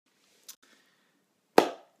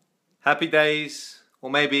Happy days, or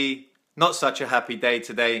maybe not such a happy day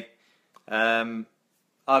today.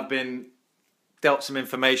 I've been dealt some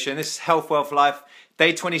information. This is Health, Wealth, Life,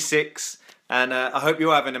 Day 26, and I hope you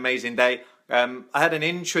have an amazing day. I had an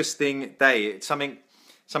interesting day. It's something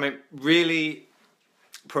really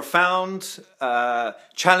profound,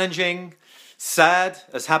 challenging, sad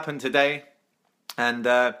has happened today. And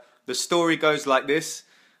the story goes like this.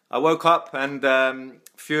 I woke up and a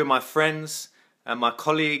few of my friends and my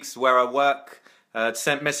colleagues where I work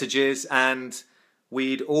sent messages, and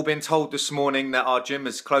we'd all been told this morning that our gym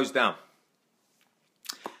has closed down.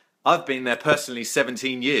 I've been there personally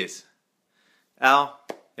 17 years. Al,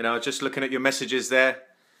 just looking at your messages there,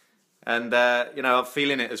 and I'm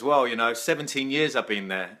feeling it as well. 17 years I've been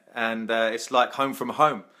there, and it's like home from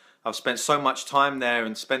home. I've spent so much time there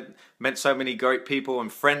and met so many great people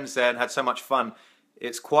and friends there and had so much fun.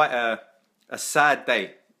 It's quite a sad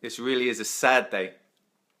day. This really is a sad day.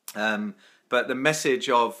 But the message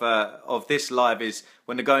of this live is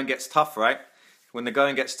when the going gets tough, right? When the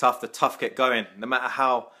going gets tough, the tough get going. No matter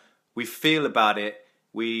how we feel about it,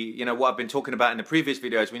 what I've been talking about in the previous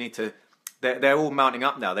videos, we need to, they're all mounting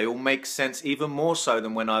up now. They all make sense even more so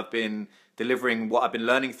than when I've been delivering what I've been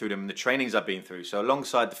learning through them and the trainings I've been through. So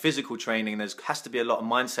alongside the physical training, there has to be a lot of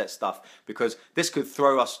mindset stuff, because this could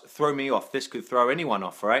throw me off. This could throw anyone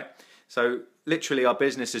off, right? So literally our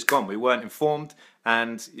business is gone. We weren't informed,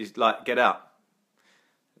 and it's like, get out.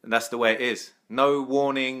 And that's the way it is. No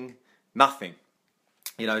warning, nothing.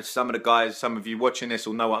 Some of the guys, some of you watching this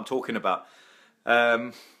will know what I'm talking about.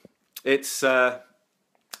 It's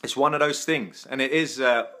one of those things, and it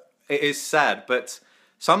is sad, but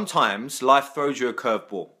sometimes life throws you a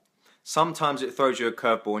curveball. Sometimes it throws you a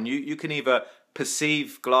curveball, and you can either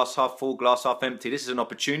perceive glass half full, glass half empty. This is an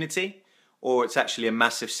opportunity, or it's actually a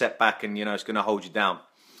massive setback, and it's going to hold you down.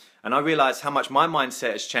 And I realized how much my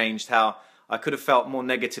mindset has changed, how I could have felt more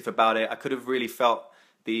negative about it. I could have really felt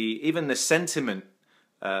even the sentiment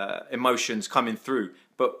emotions coming through,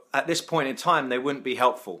 but at this point in time they wouldn't be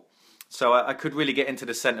helpful. So I could really get into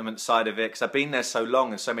the sentiment side of it, because I've been there so long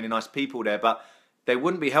and so many nice people there, but they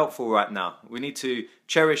wouldn't be helpful right now. We need to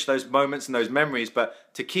cherish those moments and those memories,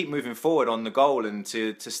 but to keep moving forward on the goal, and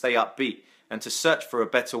to stay upbeat and to search for a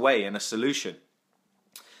better way and a solution.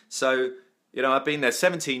 So I've been there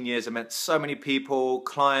 17 years. I met so many people,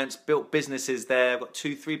 clients, built businesses there. I've got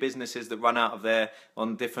 2-3 businesses that run out of there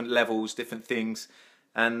on different levels, different things.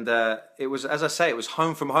 And it was, as I say, it was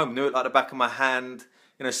home from home. Knew it like the back of my hand.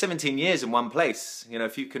 17 years in one place.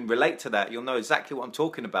 If you can relate to that, you'll know exactly what I'm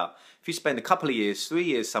talking about. If you spend a couple of years, 3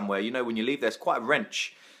 years somewhere, when you leave there, it's quite a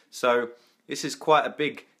wrench. So this is quite a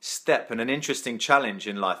big step and an interesting challenge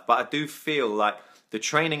in life. But I do feel like the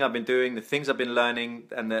training I've been doing, the things I've been learning,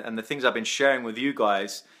 and the things I've been sharing with you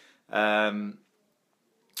guys are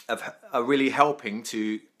really helping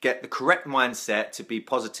to get the correct mindset to be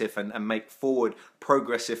positive and make forward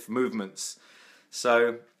progressive movements.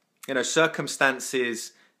 So,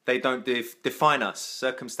 circumstances, they don't define us.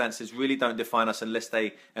 Circumstances really don't define us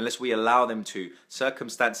unless we allow them to.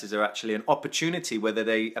 Circumstances are actually an opportunity, whether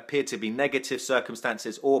they appear to be negative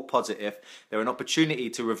circumstances or positive. They're an opportunity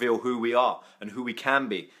to reveal who we are and who we can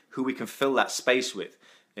be, who we can fill that space with.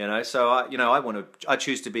 So I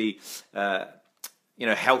choose to be.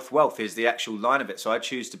 Health, wealth is the actual line of it. So I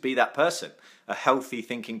choose to be that person, a healthy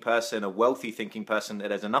thinking person, a wealthy thinking person, that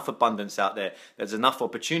there's enough abundance out there, there's enough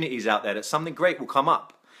opportunities out there, that something great will come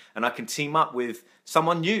up. And I can team up with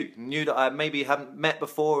someone new that I maybe haven't met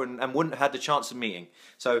before and wouldn't have had the chance of meeting.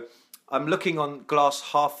 So I'm looking on glass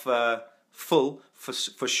half full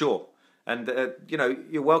for sure. And,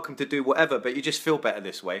 you're welcome to do whatever, but you just feel better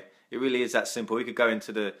this way. It really is that simple. We could go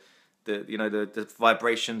into the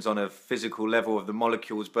vibrations on a physical level of the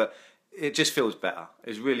molecules, but it just feels better.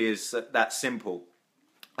 It really is that simple.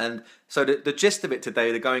 And so the gist of it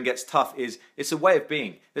today, the going gets tough, is it's a way of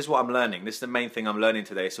being. This is what I'm learning. This is the main thing I'm learning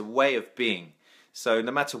today. It's a way of being. So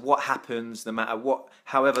no matter what happens, no matter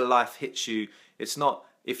however life hits you, it's not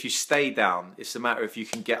if you stay down, it's a matter if you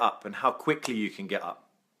can get up and how quickly you can get up.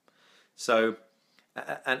 So,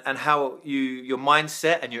 and how your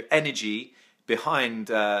mindset and your energy behind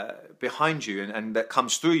you and that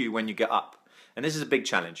comes through you when you get up. And this is a big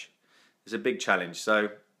challenge. It's a big challenge.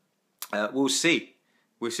 So we'll see.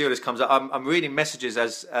 We'll see how this comes up. I'm reading messages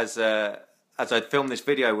as I film this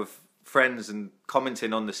video with friends and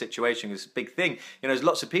commenting on the situation. It's a big thing. There's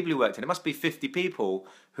lots of people who worked in it. It must be 50 people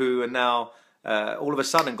who are now all of a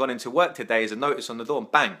sudden gone into work today as a notice on the door,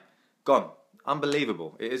 and bang, gone.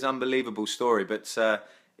 Unbelievable. It is an unbelievable story, but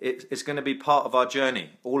it's going to be part of our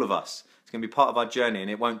journey, all of us. It's going to be part of our journey,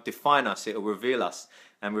 and it won't define us, it will reveal us.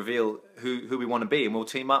 and reveal who we want to be, and we'll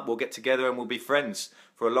team up, we'll get together, and we'll be friends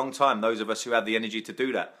for a long time, those of us who have the energy to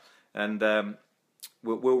do that. And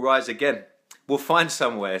we'll rise again. We'll find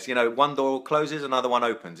somewhere. You know, one door closes, another one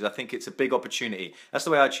opens. I think it's a big opportunity. That's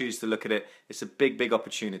the way I choose to look at it. It's a big, big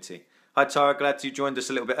opportunity. Hi Tara, glad you joined us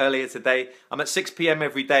a little bit earlier today. I'm at 6 p.m.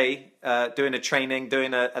 every day doing a training,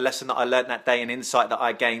 doing a lesson that I learned that day, an insight that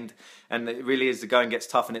I gained. And it really is, the going gets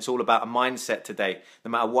tough, and it's all about a mindset today.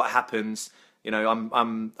 No matter what happens, you know,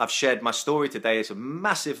 I've shared my story today. It's a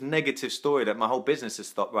massive negative story that my whole business has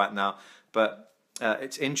stopped right now. But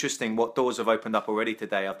it's interesting what doors have opened up already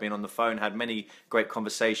today. I've been on the phone, had many great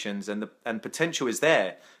conversations, and potential is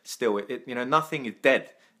there still. You know, nothing is dead.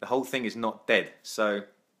 The whole thing is not dead. So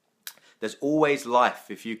there's always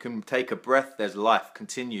life. If you can take a breath, there's life.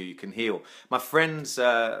 Continue, you can heal. My friends,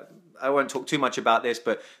 I won't talk too much about this,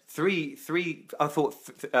 but I thought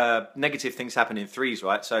negative things happen in threes,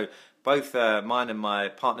 right? So both mine and my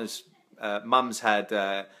partner's mums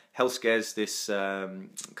had health scares this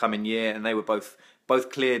coming year, and they were both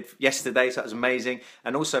cleared yesterday, so that was amazing.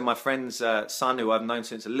 And also my friend's son, who I've known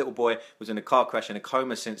since a little boy, was in a car crash in a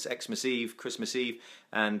coma since Christmas Eve,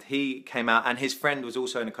 and he came out, and his friend was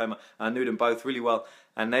also in a coma. I knew them both really well,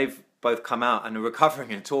 and they've both come out and are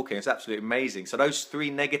recovering and talking. It's absolutely amazing. So those three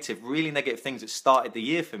really negative things that started the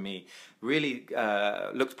year for me really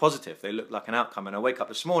looked positive. They looked like an outcome, and I wake up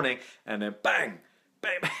this morning and then bang,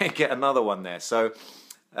 bang, bang, get another one there. So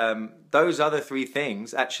those other three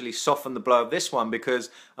things actually soften the blow of this one, because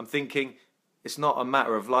I'm thinking it's not a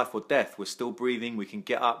matter of life or death. We're still breathing. We can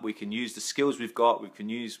get up. We can use the skills we've got. We can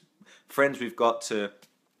use friends we've got to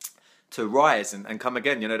rise and come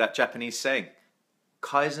again. You know that Japanese saying,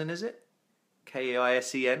 Kaizen, is it?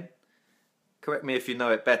 Kaisen? Correct me if you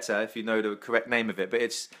know it better, if you know the correct name of it, but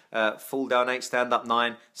it's fall down 8, stand up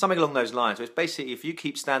 9, something along those lines. So it's basically, if you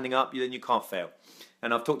keep standing up, then you can't fail.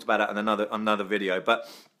 And I've talked about that in another video. But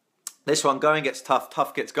this one, going gets tough,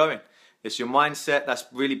 tough gets going. It's your mindset that's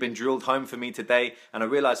really been drilled home for me today, and I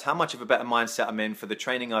realized how much of a better mindset I'm in for the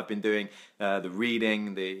training I've been doing, the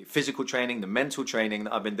reading, the physical training, the mental training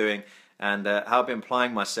that I've been doing, and how I've been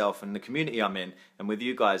applying myself and the community I'm in and with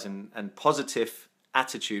you guys. And positive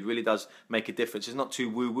attitude really does make a difference. It's not too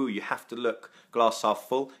woo-woo. You have to look glass half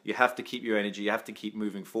full. You have to keep your energy. You have to keep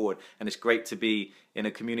moving forward. And it's great to be in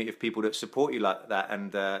a community of people that support you like that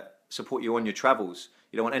and support you on your travels.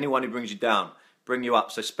 You don't want anyone who brings you down. Bring you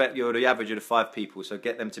up. So you're the average of the 5 people. So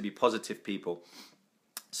get them to be positive people.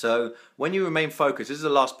 So when you remain focused, this is the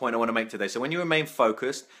last point I want to make today. So when you remain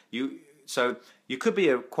focused, you could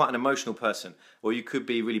be quite an emotional person, or you could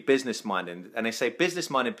be really business-minded. And they say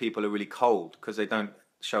business-minded people are really cold because they don't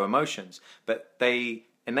show emotions, but they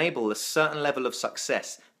enable a certain level of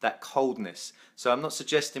success, that coldness. So I'm not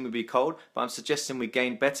suggesting we be cold, but I'm suggesting we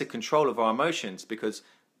gain better control of our emotions, because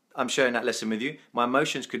I'm sharing that lesson with you. My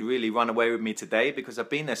emotions could really run away with me today because I've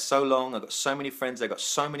been there so long. I've got so many friends. I've got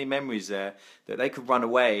so many memories there that they could run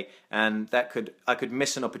away, and I could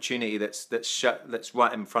miss an opportunity that's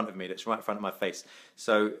right in front of me, that's right in front of my face.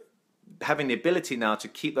 So having the ability now to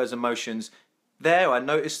keep those emotions there, I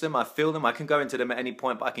notice them, I feel them, I can go into them at any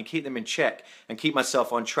point, but I can keep them in check and keep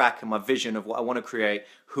myself on track and my vision of what I want to create,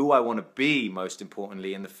 who I want to be, most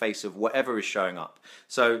importantly, in the face of whatever is showing up.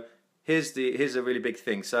 So here's a really big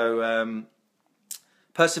thing. So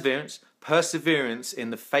perseverance in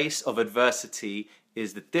the face of adversity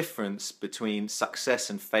is the difference between success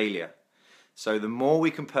and failure. So the more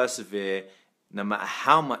we can persevere, no matter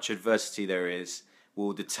how much adversity there is,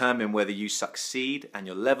 will determine whether you succeed and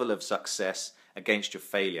your level of success against your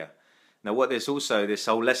failure. Now what this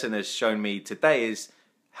whole lesson has shown me today is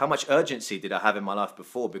how much urgency did I have in my life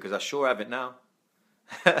before, because I sure have it now.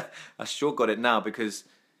 I sure got it now, because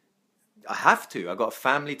I have to. I've got a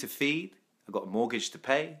family to feed. I've got a mortgage to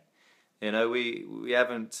pay. You know, we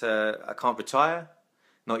haven't, I can't retire.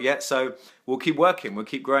 Not yet. So we'll keep working. We'll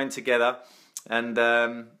keep growing together. And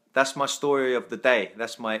that's my story of the day.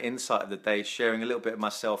 That's my insight of the day, sharing a little bit of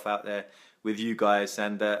myself out there with you guys.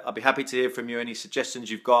 And I'll be happy to hear from you. Any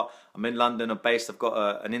suggestions you've got. I'm in London. I'm based. I've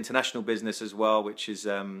got an international business as well, which is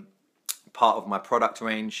part of my product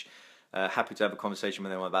range. Happy to have a conversation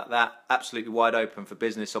with them about that. Absolutely wide open for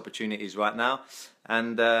business opportunities right now,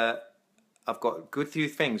 and I've got a good few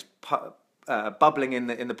things bubbling in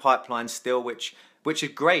the pipeline still, which is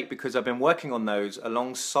great, because I've been working on those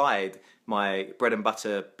alongside my bread and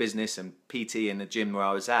butter business and PT in the gym where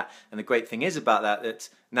I was at. And the great thing is about that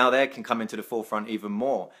now they can come into the forefront even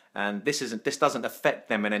more. And this doesn't affect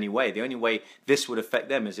them in any way. The only way this would affect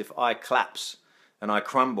them is if I collapse and I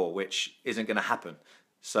crumble, which isn't going to happen.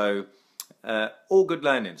 So All good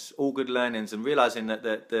learnings, and realizing that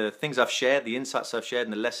the things I've shared, the insights I've shared,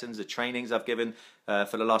 and the lessons, the trainings I've given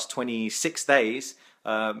for the last 26 days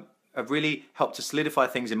have really helped to solidify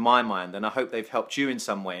things in my mind, and I hope they've helped you in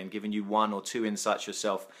some way and given you 1 or 2 insights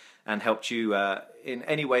yourself and helped you in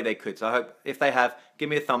any way they could. So I hope if they have, give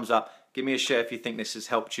me a thumbs up, give me a share if you think this has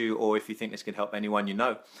helped you or if you think this can help anyone you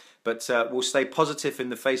know. But we'll stay positive in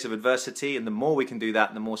the face of adversity, and the more we can do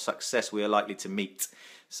that, the more success we are likely to meet.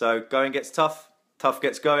 So going gets tough, tough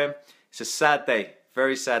gets going. It's a sad day,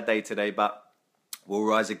 very sad day today, but we'll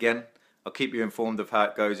rise again. I'll keep you informed of how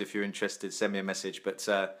it goes. If you're interested, send me a message. But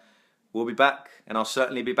we'll be back, and I'll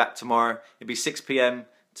certainly be back tomorrow. It'll be 6 p.m.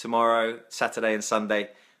 tomorrow, Saturday and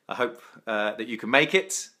Sunday. I hope that you can make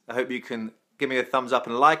it. I hope you can give me a thumbs up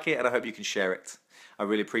and like it, and I hope you can share it. I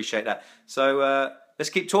really appreciate that. So let's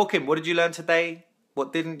keep talking. What did you learn today?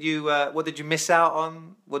 What didn't you? What did you miss out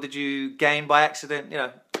on? What did you gain by accident? You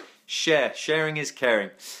know, share. Sharing is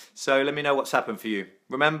caring. So let me know what's happened for you.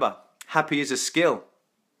 Remember, happy is a skill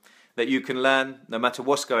that you can learn no matter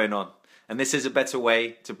what's going on. And this is a better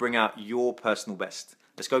way to bring out your personal best.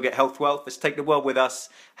 Let's go get health wealth. Let's take the world with us.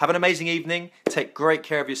 Have an amazing evening. Take great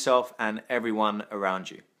care of yourself and everyone around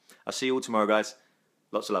you. I'll see you all tomorrow, guys.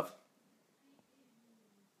 Lots of love.